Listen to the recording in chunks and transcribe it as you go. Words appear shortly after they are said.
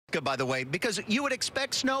By the way, because you would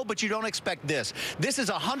expect snow, but you don't expect this. This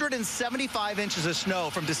is 175 inches of snow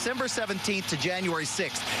from December 17th to January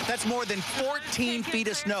 6th. That's more than 14 feet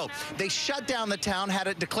of snow. They shut down the town, had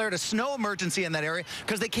it declared a snow emergency in that area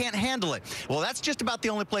because they can't handle it. Well, that's just about the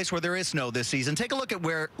only place where there is snow this season. Take a look at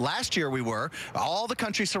where last year we were, all the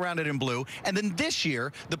country surrounded in blue, and then this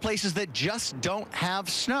year, the places that just don't have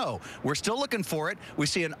snow. We're still looking for it. We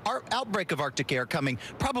see an outbreak of Arctic air coming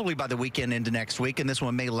probably by the weekend into next week, and this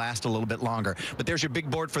one may last a little bit longer. But there's your big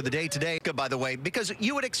board for the day today, by the way, because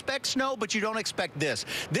you would expect snow, but you don't expect this.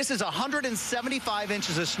 This is 175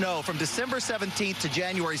 inches of snow from December 17th to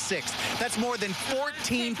January 6th. That's more than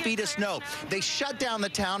 14 feet of snow. They shut down the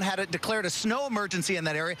town, had it declared a snow emergency in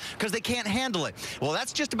that area because they can't handle it. Well,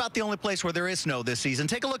 that's just about the only place where there is snow this season.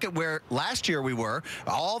 Take a look at where last year we were,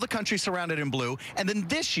 all the country surrounded in blue, and then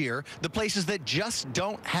this year, the places that just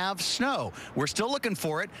don't have snow. We're still looking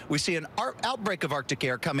for it. We see an outbreak of Arctic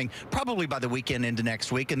air coming probably by the weekend into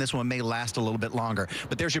next week, and this one may last a little bit longer.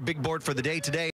 But there's your big board for the day today.